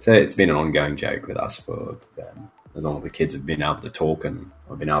it's been an ongoing joke with us for as long as the kids have been able to talk and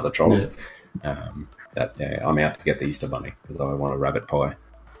I've been able to troll. I'm out to get the Easter Bunny because I want a rabbit pie.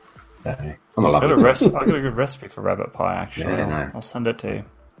 So, I'm a lover. I've got a good recipe for rabbit pie, actually. Yeah, I'll send it to you.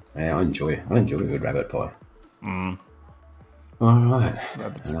 Yeah, I enjoy a good rabbit pie. All right.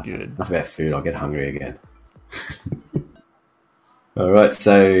 Rabbit's good. Enough about food. I'll get hungry again. All right.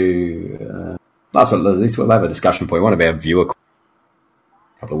 So, last but not least, we'll have a discussion point. One of our viewer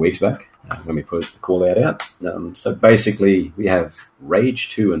a couple of weeks back when we put the call out. So basically, we have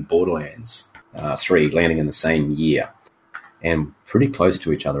Rage 2 and Borderlands 3 landing in the same year. And pretty close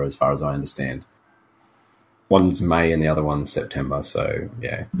to each other as far as I understand. One's May and the other one's September, so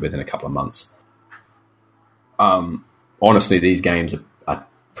yeah, within a couple of months. Honestly, these games are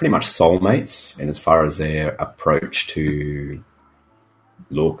pretty much soulmates, and as far as their approach to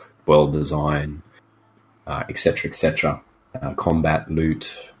look, world design, etc., combat,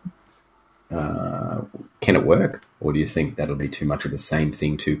 loot, can it work, or do you think that'll be too much of the same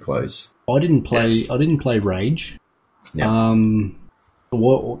thing, too close? I didn't play Rage. Yeah.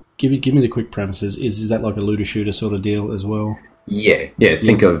 Give me the quick premises. Is that like a looter shooter sort of deal as well? Yeah.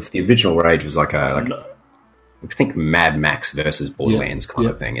 Think of the original Rage was like think Mad Max versus Borderlands kind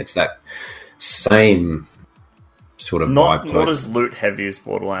of thing. It's that same sort of vibe. Not as loot heavy as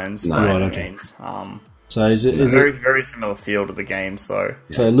Borderlands. No. Right, okay. So is it very similar feel to the games though?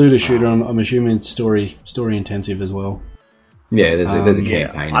 So looter shooter, I'm assuming story intensive as well. Yeah, there's a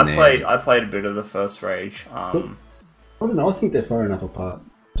campaign. I played a bit of the first Rage. I don't know. I think they're far enough apart,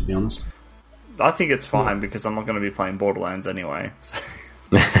 to be honest. I think it's fine because I'm not going to be playing Borderlands anyway. So.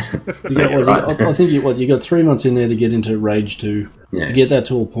 I think you got 3 months in there to get into Rage 2. Yeah. To get that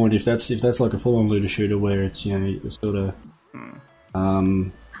to a point, if that's like a full-on looter shooter where it's it's sort of.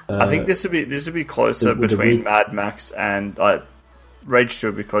 I think this would be closer between Mad Max and Rage 2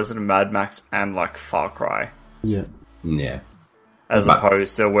 would be closer to Mad Max and like Far Cry, Yeah. Yeah. as But-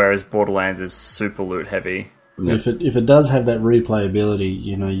 opposed to whereas Borderlands is super loot heavy. Yeah. If it does have that replayability,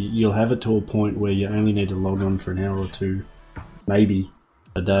 you know, you'll have it to a point where you only need to log on for an hour or two, maybe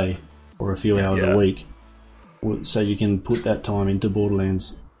a day or a few hours Yeah. a week, so you can put that time into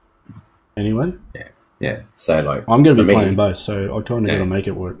Borderlands. Anyway, Yeah. So like, I'm going to for be me- playing both, so I kind of Yeah. got to make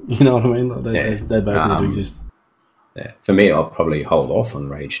it work. You know what I mean? Like Yeah. they both need to Um, exist. Yeah. For me, I'll probably hold off on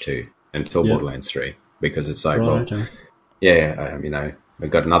Rage 2 until Yeah. Borderlands 3 because it's like, Right, well, okay. yeah, you know,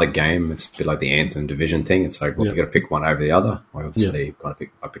 we've got another game. It's a bit like the Anthem Division thing. It's like, well, Yeah. you got to pick one over the other. I obviously I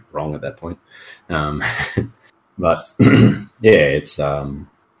picked wrong at that point. But yeah, it's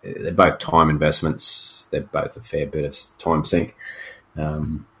they're both time investments. They're both a fair bit of time sink.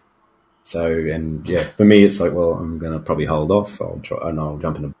 So, and yeah, for me, it's like, well, I'm going to probably hold off. I'll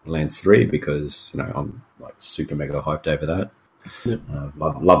jump into Borderlands 3 because, you know, I'm like super mega hyped over that. Yep.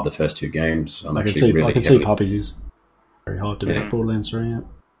 Love the first two games. I'm I can actually see. really I can see heavily- Puppies is very hyped about Yeah. Borderlands 3. Yeah.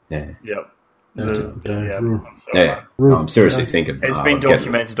 Yeah. Yep. Yeah, There's- okay. yeah, Rule. I'm so Yeah, Rule. I'm seriously Yeah. thinking. It's been getting-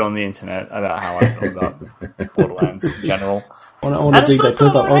 documented on the internet about how I feel about Borderlands in general. I want to dig that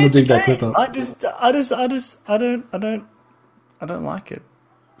clip up. I want to dig that clip up. I don't like it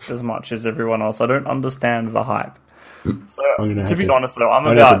as much as everyone else. I don't understand the hype. So, I'm gonna to have be to- honest, though, I'm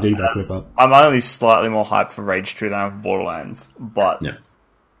I'm gonna have about. to dig that clip up. I'm only slightly more hyped for Rage 2 than I'm for Borderlands, but Yeah.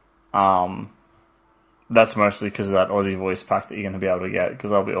 that's mostly because of that Aussie voice pack that you're going to be able to get.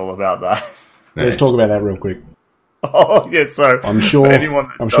 Because I'll be all about that. Let's talk about that real quick. Oh yeah, so I'm sure. for anyone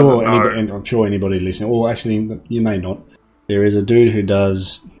that I'm doesn't sure. know, Anybody, and I'm sure anybody listening. Well, actually, you may not. There is a dude who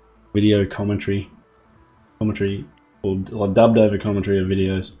does video commentary, or dubbed over commentary of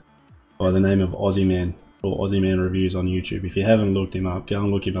videos by the name of Aussie Man or Aussie Man Reviews on YouTube. If you haven't looked him up, go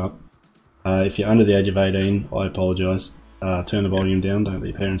and look him up. If you're under the age of 18, I apologise. Turn the volume down. Don't let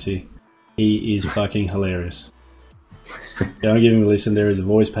your parents hear. He is fucking hilarious. Go and give him a listen. There is a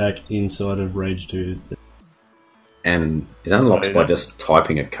voice pack inside of Rage 2. And it unlocks So, by yeah. just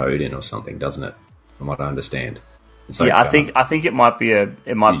typing a code in or something, doesn't it? From what I understand. It's like, yeah, I think it might be a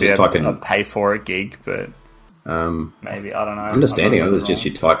just type in- a pay for it gig, but maybe I don't know. understanding I of don't it was just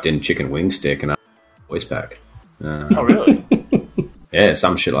you typed in chicken wing stick and a voice pack. Oh really? Yeah,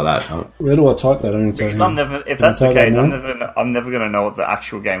 some shit like that. Where do I type that? I'm going to tell Because you. I'm never. If that's the type that case, now? I'm never going to know what the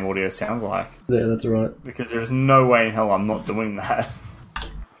actual game audio sounds like. Yeah, that's right. Because there's no way in hell I'm not doing that.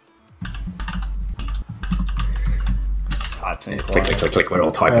 Types in Click, click, click, click. We're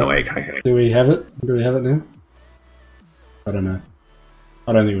all typing away. Okay. Do we have it? Do we have it now? I don't know.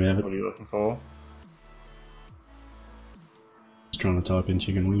 I don't think we have it. What are you looking for? Just trying to type in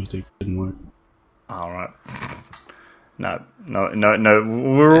chicken wing stick. Didn't work. All right. No.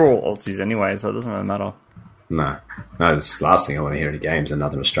 We're all Aussies anyway, so it doesn't really matter. No, that's the last thing I want to hear in a game is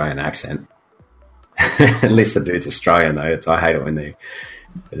another Australian accent. At least the dude's Australian, though. I hate it when they're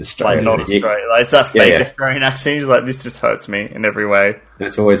Like Australian. not Australian. Like, it's that fake Yeah. Australian accent. He's like, this just hurts me in every way.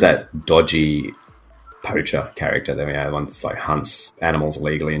 It's always that dodgy poacher character that we have, one that's like hunts animals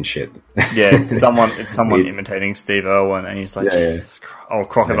illegally and shit. Yeah, it's someone He's- imitating Steve Irwin, and he's like, Yeah, yeah. Jesus Christ. Oh,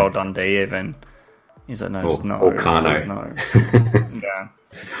 Crocodile Dundee even. He's like, no, just no. or Kano. Please no. Yeah.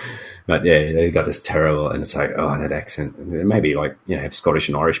 But yeah, they got this terrible, and it's like, oh, that accent. And maybe like, you know, if Scottish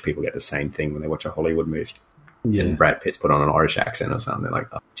and Irish people get the same thing when they watch a Hollywood movie, Yeah. and Brad Pitt's put on an Irish accent or something, they're like,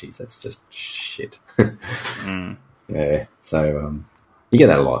 oh, geez, that's just shit. Yeah, so you get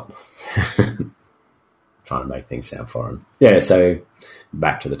that a lot. Trying to make things sound foreign. Yeah, so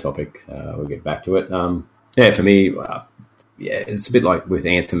back to the topic. We'll get back to it. Yeah, for me, yeah, it's a bit like with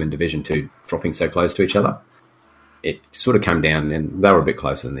Anthem and Division 2 dropping so close to each other. It sort of come down, and they were a bit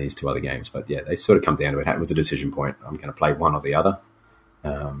closer than these two other games, but yeah, they sort of come down to it was a decision point. I'm going to play one or the other.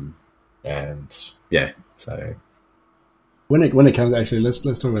 And yeah, so When it comes, actually, let's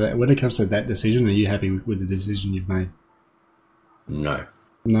talk about that. When it comes to that decision, are you happy with the decision you've made? no.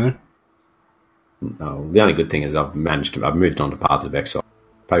 No. No, the only good thing is I've moved on to Paths of Exile.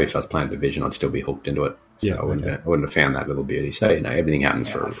 Probably if I was playing Division, I'd still be hooked into it. So Yeah, I wouldn't, okay. I wouldn't have found that little beauty. So, you know, everything happens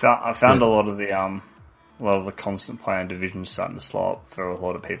for I found a lot of the constant play on Division starting to slow up for a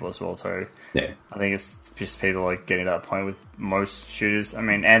lot of people as well too. yeah. I think it's just people like getting to that point with most shooters. I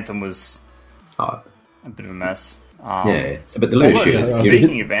mean, Anthem was Oh, a bit of a mess. yeah. So, but the little Well, shooters, yeah,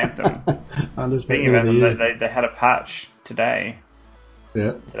 Speaking of Anthem, Understand. speaking of Anthem, they had a patch today.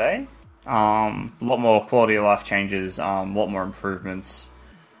 Yeah. A lot more quality of life changes, a lot more improvements.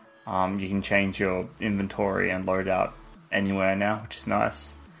 You can change your inventory and loadout anywhere now, which is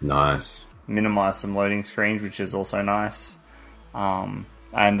nice. nice. Minimize some loading screens, which is also nice.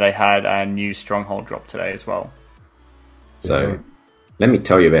 And they had a new stronghold drop today as well. So, let me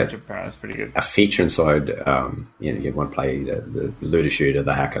tell you about which apparently is pretty good. a feature inside. You want to play the looter shooter,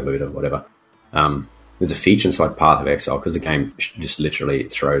 the hacker looter, whatever. There's a feature inside Path of Exile because the game just literally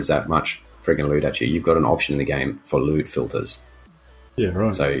throws that much friggin' loot at you. You've got an option in the game for loot filters. Yeah,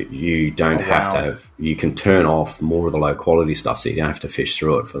 right. So you don't have to have. You can turn off more of the low quality stuff, so you don't have to fish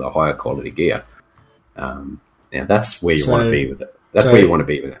through it for the higher quality gear. Now that's where you want to be with it. That's where you want to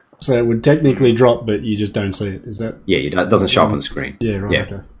be with it. So it would technically drop, but you just don't see it. Is that? Yeah, it doesn't show up on the screen. Yeah, right.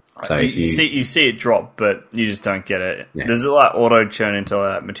 Yeah. Okay. So if you see it drop, but you just don't get it. Yeah. Does it like auto churn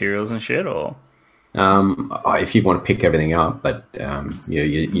into materials and shit, or? If you want to pick everything up, but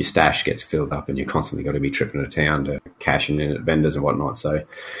your stash gets filled up, and you're constantly got to be tripping to town to cash in at vendors and whatnot. So,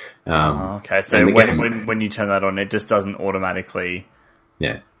 okay. So when you turn that on, it just doesn't automatically,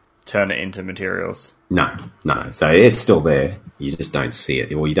 turn it into materials. No. So it's still there. You just don't see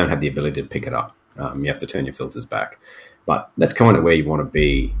it, or you don't have the ability to pick it up. You have to turn your filters back. But that's kind of where you want to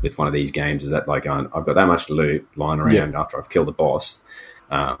be with one of these games. Is that like I've got that much loot lying around after I've killed a boss.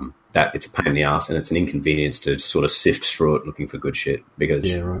 That it's a pain in the ass and it's an inconvenience to sort of sift through it looking for good shit because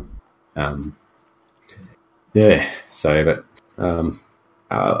So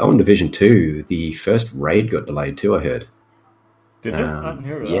on Division 2 the first raid got delayed too, I heard. Did it? I didn't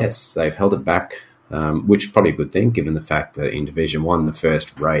hear that. Yes, they've held it back, which is probably a good thing given the fact that in Division 1 the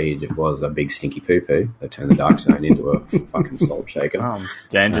first raid was a big stinky poo-poo that turned the Dark Zone into a fucking salt shaker.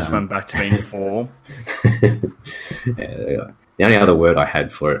 Dan just went back to being 4. The only other word I had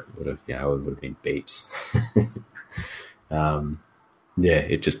for it would have been beeps.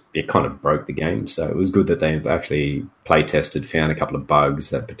 It kind of broke the game. So it was good that they've actually play tested, found a couple of bugs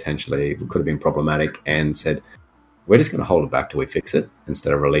that potentially could have been problematic, and said, we're just going to hold it back till we fix it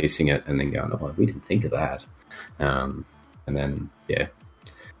instead of releasing it and then going, oh, we didn't think of that. And then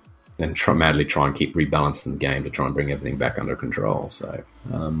madly try and keep rebalancing the game to try and bring everything back under control. So.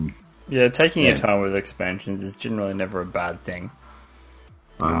 Taking your time with expansions is generally never a bad thing.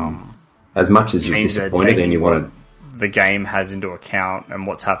 As much as you're disappointed and you want to... the game has into account and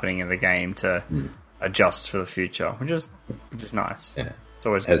what's happening in the game to adjust for the future, which is nice. Yeah. It's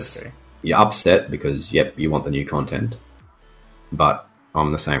always good to see. You're upset because, you want the new content, but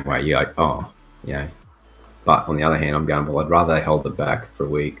I'm the same way. You're like, But on the other hand, I'm going, well, I'd rather they hold it back for a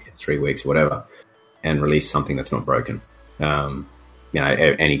week, 3 weeks, whatever, and release something that's not broken.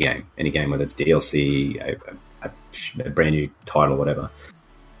 Any game, whether it's DLC, a brand new title, whatever,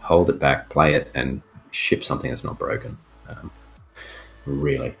 hold it back, play it, and ship something that's not broken.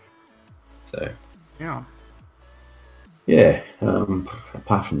 Really. So. Yeah.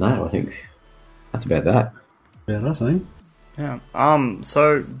 Apart from that, I think that's about that. Yeah, that's it. Yeah.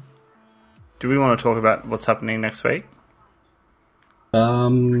 So, do we want to talk about what's happening next week?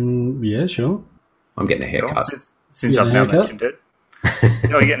 Yeah, sure. I'm getting a haircut. Since I've now mentioned it.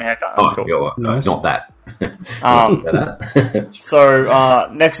 You're getting a haircut. That's cool. Nice. Not that. So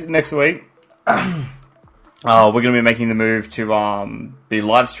next week, we're going to be making the move to be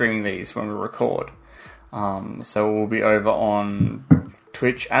live streaming these when we record. So we'll be over on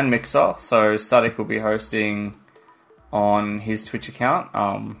Twitch and Mixer. So Static will be hosting on his Twitch account.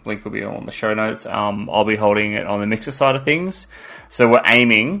 Link will be on the show notes. I'll be holding it on the Mixer side of things. So we're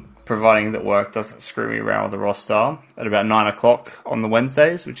aiming, providing that work doesn't screw me around with the roster, at about 9 o'clock on the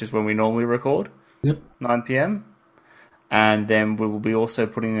Wednesdays, which is when we normally record. Yep. 9 p.m. And then we will be also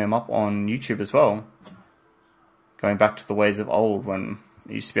putting them up on YouTube as well. Going back to the ways of old when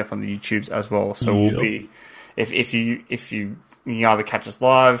it used to be up on the YouTubes as well. So we'll be, if you can either catch us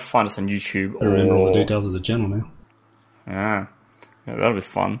live, find us on YouTube, or in all the details of the channel now. Yeah, that'll be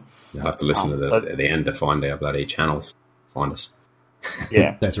fun. You'll have to listen to the end to find our bloody channels. Find us.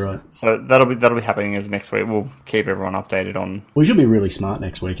 Yeah, that's right. So that'll be happening next week. We'll keep everyone updated on. We should be really smart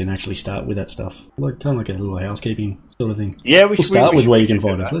next week and actually start with that stuff, kind of like a little housekeeping sort of thing. Yeah, we'll start with where you can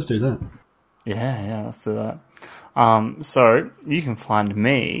find us. Let's do that. Yeah, let's do that. So you can find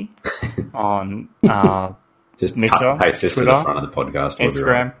me on just Mixer, paste this Twitter, to the front of the podcast,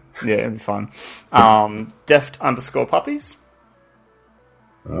 Instagram. Yeah, it'll be fun. Deft_puppies.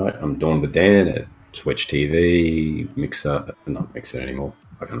 All right, I'm Dawn with Dan at Twitch TV, Mixer, not Mixer anymore.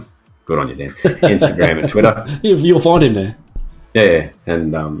 Good on you, Dan. Instagram and Twitter. You'll find him there. Yeah,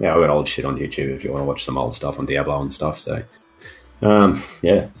 and I've got old shit on YouTube if you want to watch some old stuff on Diablo and stuff. So,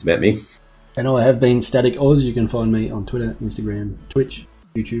 it's about me. And I have been Static Oz. You can find me on Twitter, Instagram, Twitch,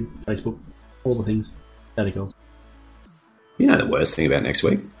 YouTube, Facebook, all the things. Static Oz. You know the worst thing about next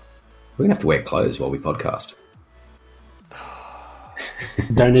week? We're going to have to wear clothes while we podcast.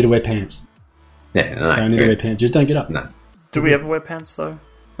 Don't need to wear pants. Yeah, no. Don't need to wear pants. Just don't get up. No. Do we ever wear pants, though?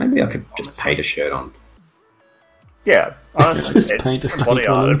 Maybe I could just paint a shirt on. Yeah, honestly, Just it's paint just a some body pink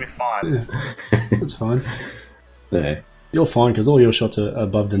art. one. It'll be fine. That's fine. Yeah. You're fine because all your shots are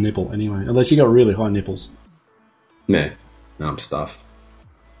above the nipple anyway, unless you got really high nipples. Yeah. No, I'm stuffed.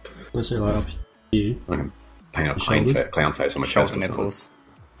 Let's say like up here, I can paint a Shoulders? clown face on my Shoulder chest or something. nipples.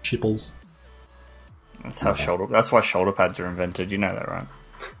 shipples. That's how shoulder. That's why shoulder pads are invented. You know that, right?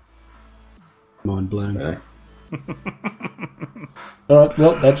 Mind blown. Yeah. All right,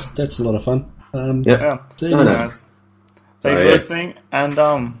 well, that's a lot of fun. Yep. Yeah. See you No, no. guys. Thanks for yeah. listening,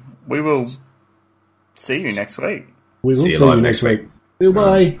 and we will see you next week. We will See see you you live next next week.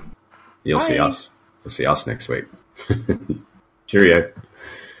 Goodbye. You'll see Bye. us. You'll see us next week. Cheerio.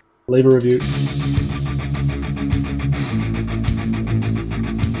 Leave a review.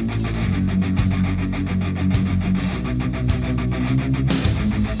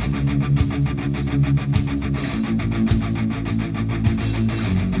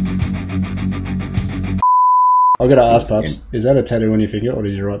 I've got to ask, Pups, is that a tattoo on your finger, or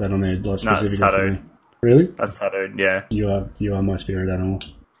did you write that on there like, No, it's specifically for tattooed. me? Really? That's tattooed. Yeah. You are my spirit animal.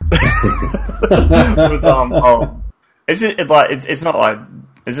 It was it's just, it's not like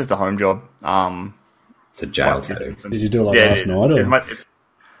it's just a home job. It's a jail tattoo. Did you do it like Yeah, last it is. night? Or?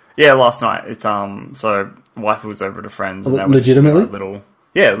 Yeah, last night. It's so wife was over at a friend's. And they were just Legitimately? doing, like, little.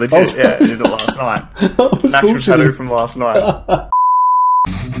 Yeah, legit. Yeah, did it last night. I was An actual bullshitting. tattoo from last night.